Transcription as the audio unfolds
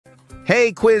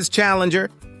Hey, quiz challenger!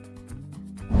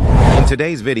 In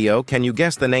today's video, can you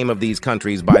guess the name of these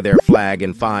countries by their flag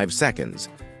in 5 seconds?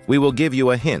 We will give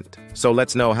you a hint, so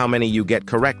let's know how many you get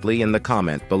correctly in the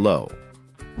comment below.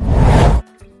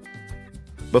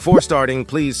 Before starting,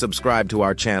 please subscribe to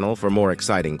our channel for more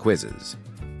exciting quizzes.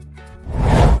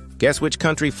 Guess which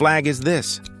country flag is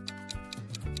this?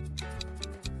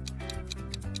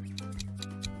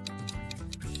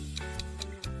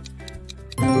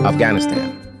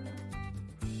 Afghanistan.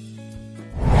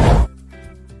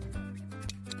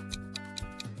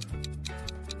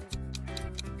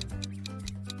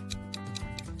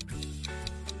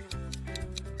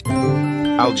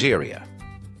 Algeria.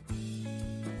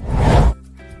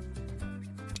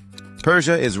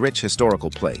 Persia is rich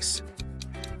historical place.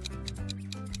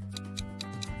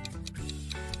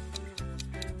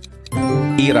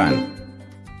 Iran.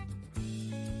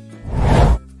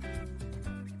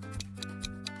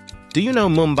 Do you know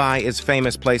Mumbai is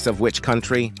famous place of which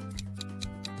country?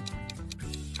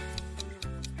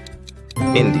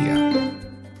 India.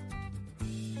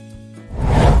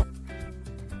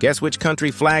 Guess which country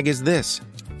flag is this?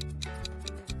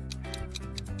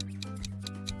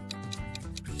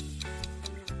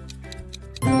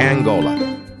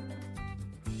 Angola.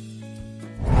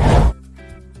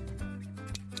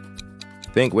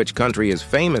 Think which country is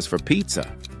famous for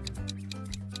pizza?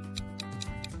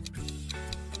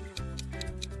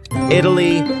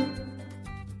 Italy.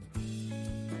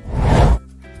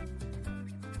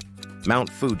 Mount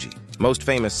Fuji, most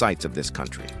famous sites of this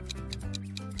country.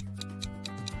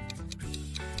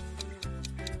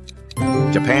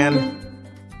 Japan.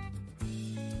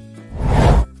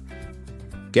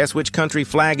 Guess which country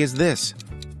flag is this?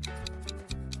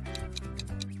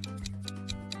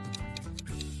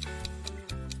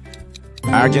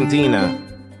 Argentina.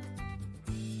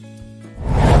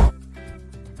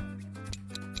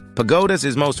 Pagodas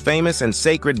is most famous and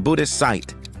sacred Buddhist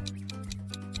site.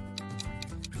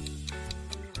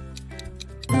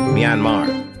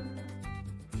 Myanmar.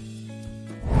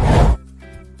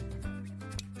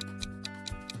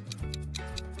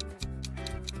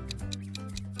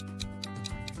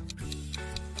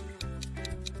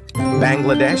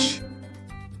 Bangladesh.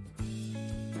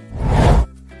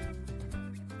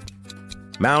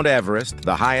 Mount Everest,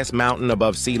 the highest mountain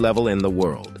above sea level in the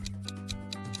world.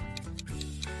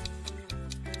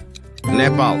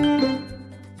 Nepal.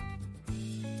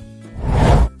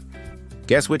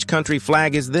 Guess which country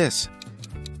flag is this?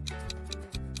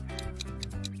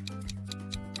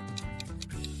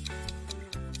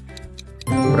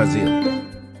 Brazil.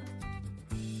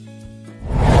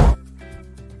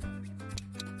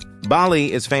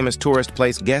 Bali is famous tourist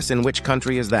place. Guess in which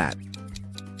country is that?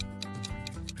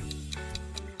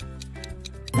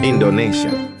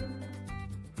 Indonesia.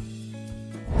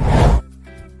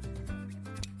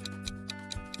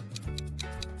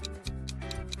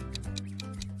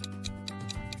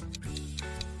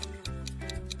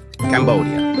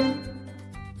 Cambodia.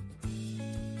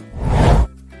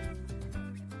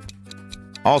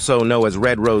 Also known as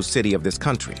Red Rose City of this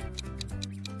country.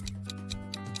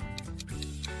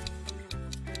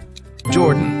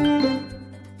 Jordan.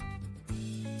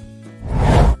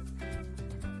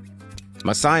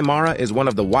 Masai Mara is one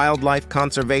of the wildlife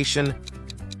conservation.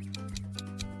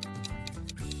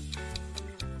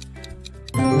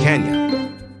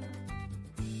 Kenya.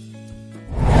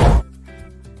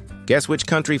 Guess which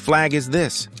country flag is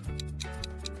this?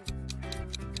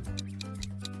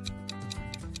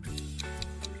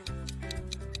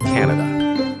 Canada.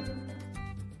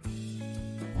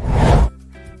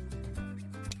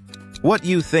 What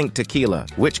you think tequila?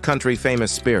 Which country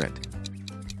famous spirit?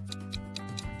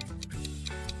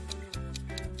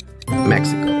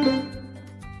 Mexico.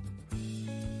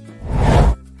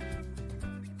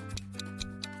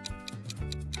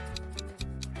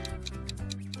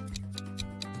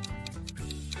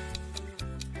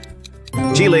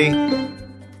 Chile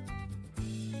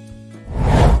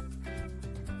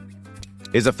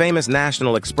is a famous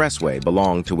national expressway.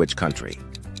 Belong to which country?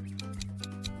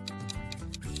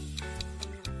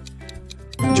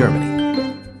 Germany.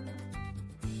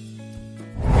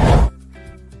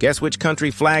 Guess which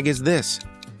country flag is this?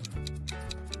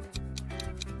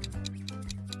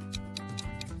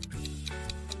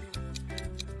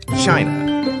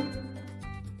 China.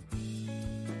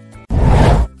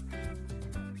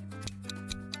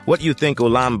 What you think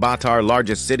Ulaanbaatar,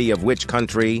 largest city of which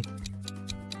country?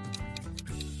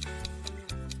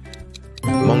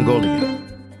 Mongolia.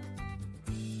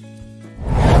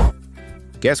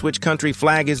 Guess which country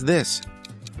flag is this?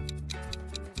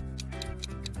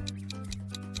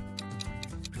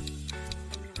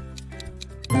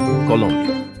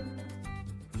 Colombia.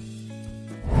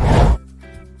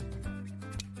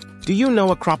 Do you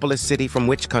know Acropolis City from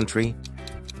which country?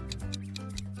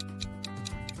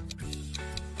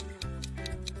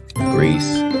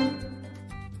 Greece.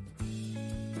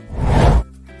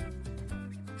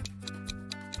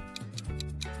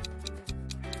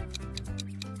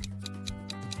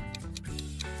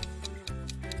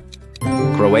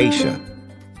 Croatia.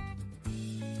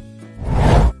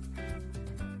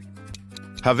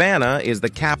 Havana is the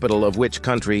capital of which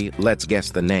country? Let's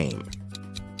guess the name.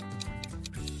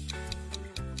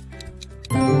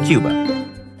 Cuba.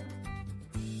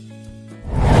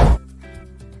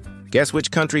 Guess which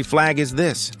country flag is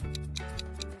this?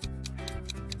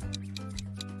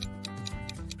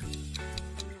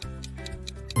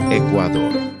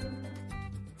 Ecuador.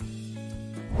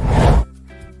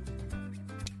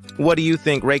 What do you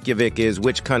think Reykjavik is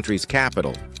which country's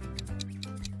capital?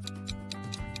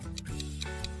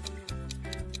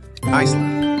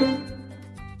 Iceland.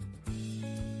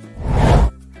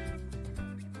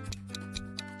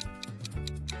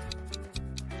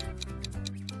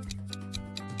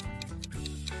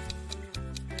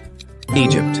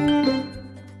 Egypt.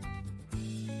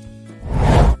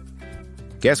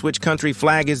 Guess which country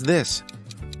flag is this?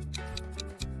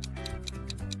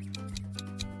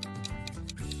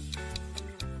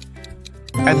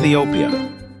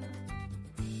 Ethiopia.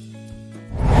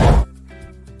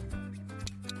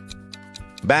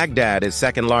 Baghdad is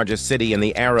second largest city in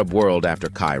the Arab world after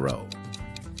Cairo.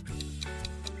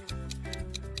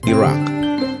 Iraq.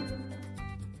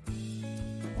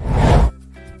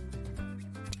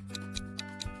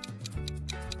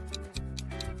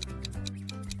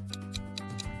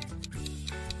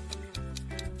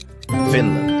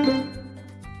 Finland.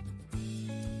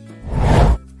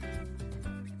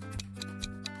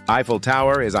 Eiffel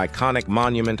Tower is iconic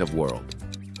monument of world.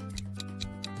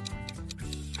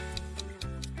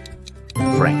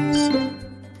 France.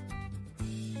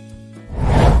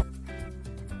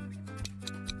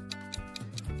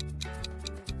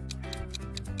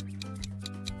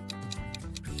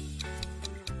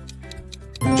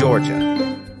 Georgia.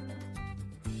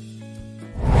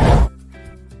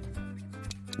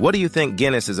 What do you think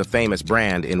Guinness is a famous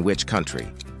brand in which country?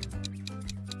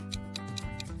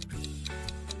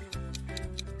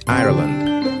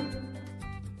 Ireland.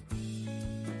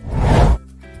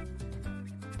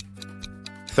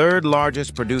 Third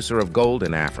largest producer of gold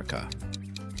in Africa.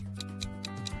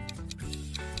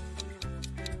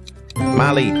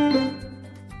 Mali.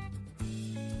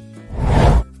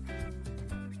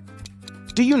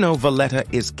 Do you know Valletta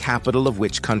is capital of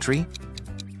which country?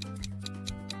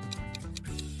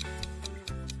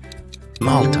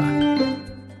 Malta.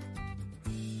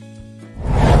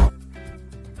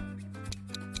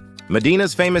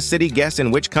 Medina's famous city, guess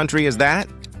in which country is that?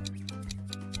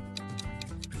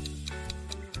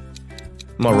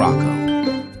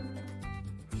 Morocco.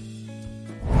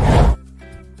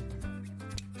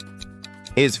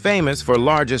 Is famous for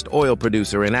largest oil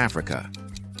producer in Africa.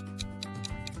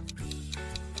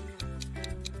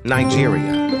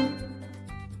 Nigeria.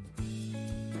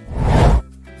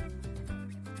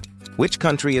 Which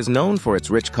country is known for its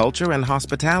rich culture and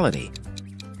hospitality?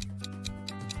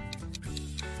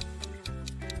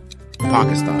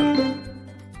 Pakistan.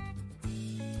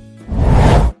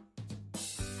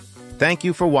 Thank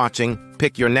you for watching.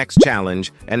 Pick your next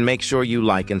challenge and make sure you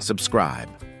like and subscribe.